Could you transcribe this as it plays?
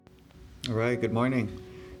All right, good morning.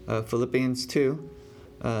 Philippians 2,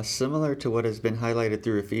 similar to what has been highlighted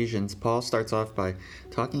through Ephesians, Paul starts off by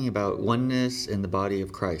talking about oneness in the body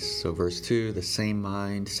of Christ. So, verse 2, the same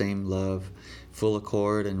mind, same love, full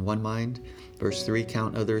accord, and one mind. Verse 3,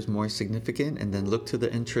 count others more significant, and then look to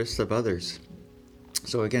the interests of others.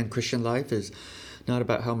 So, again, Christian life is not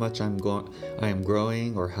about how much I am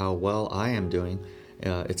growing or how well I am doing.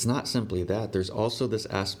 It's not simply that. There's also this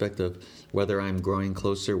aspect of whether I'm growing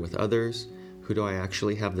closer with others, who do I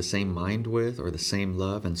actually have the same mind with or the same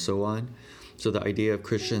love, and so on. So the idea of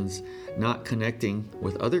Christians not connecting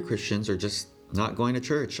with other Christians or just not going to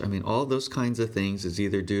church, all those kinds of things is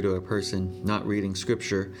either due to a person not reading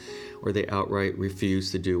scripture or they outright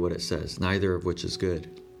refuse to do what it says, neither of which is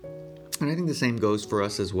good. And I think the same goes for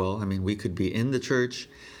us as well. We could be in the church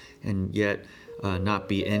and yet not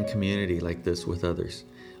be in community like this with others.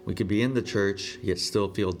 We could be in the church yet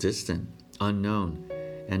still feel distant, unknown,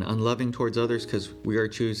 and unloving towards others because we are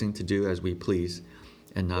choosing to do as we please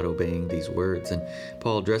and not obeying these words. And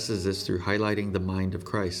Paul addresses this through highlighting the mind of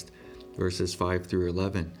Christ, verses 5 through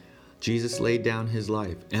 11. Jesus laid down his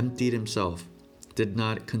life, emptied himself, did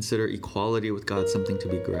not consider equality with God something to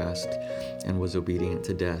be grasped, and was obedient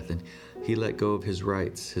to death. And he let go of his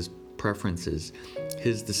rights, his preferences,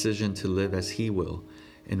 his decision to live as he will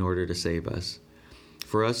in order to save us.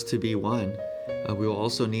 For us to be one, we will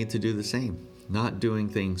also need to do the same, not doing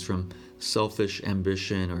things from selfish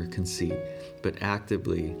ambition or conceit, but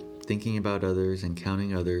actively thinking about others and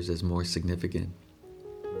counting others as more significant.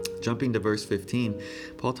 Jumping to verse 15,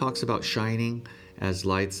 Paul talks about shining as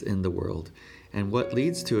lights in the world. And what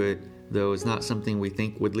leads to it, though, is not something we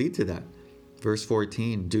think would lead to that. Verse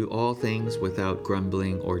 14, do all things without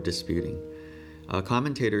grumbling or disputing.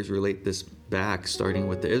 Commentators relate this back starting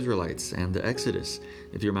with the Israelites and the Exodus,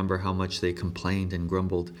 if you remember how much they complained and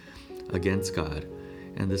grumbled against God.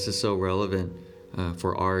 And this is so relevant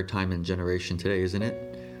for our time and generation today, isn't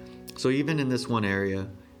it? So even in this one area,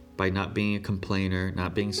 by not being a complainer,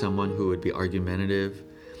 not being someone who would be argumentative,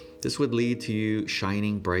 this would lead to you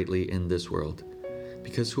shining brightly in this world.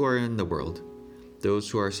 Because who are in the world? Those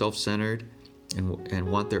who are self-centered and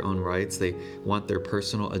want their own rights. They want their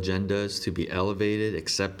personal agendas to be elevated,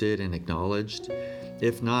 accepted, and acknowledged.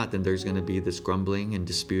 If not, then there's going to be this grumbling and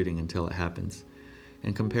disputing until it happens.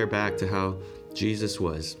 And compare back to how Jesus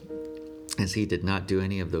was, as he did not do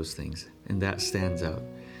any of those things. And that stands out.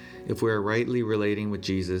 If we are rightly relating with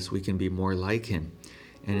Jesus, we can be more like him.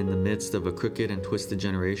 And in the midst of a crooked and twisted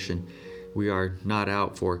generation, we are not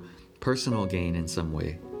out for personal gain in some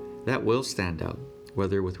way. That will stand out,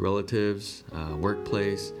 whether with relatives,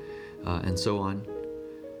 workplace, and so on.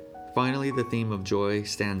 Finally, the theme of joy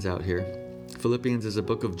stands out here. Philippians is a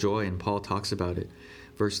book of joy, and Paul talks about it.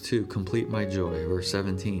 Verse 2, complete my joy. Verse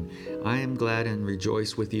 17, I am glad and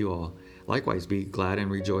rejoice with you all. Likewise, be glad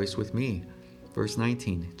and rejoice with me. Verse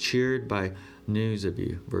 19, cheered by news of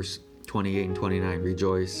you. Verse 28 and 29,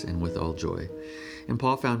 rejoice and with all joy. And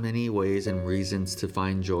Paul found many ways and reasons to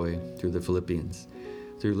find joy through the Philippians,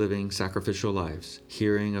 through living sacrificial lives,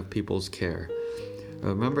 hearing of people's care.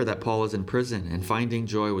 Remember that Paul was in prison, and finding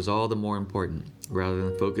joy was all the more important, rather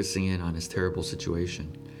than focusing in on his terrible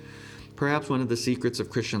situation. Perhaps one of the secrets of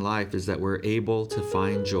Christian life is that we're able to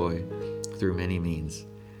find joy through many means.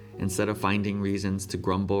 Instead of finding reasons to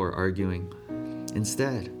grumble or arguing,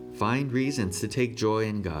 instead, find reasons to take joy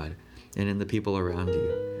in God and in the people around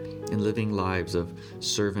you, in living lives of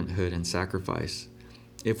servanthood and sacrifice.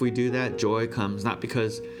 If we do that, joy comes not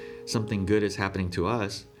because something good is happening to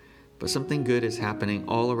us, but something good is happening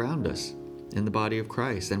all around us in the body of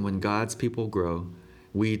Christ. And when God's people grow,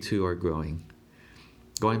 we too are growing.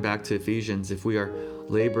 Going back to Ephesians, if we are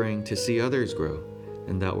laboring to see others grow,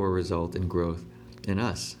 then that will result in growth in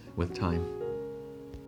us with time.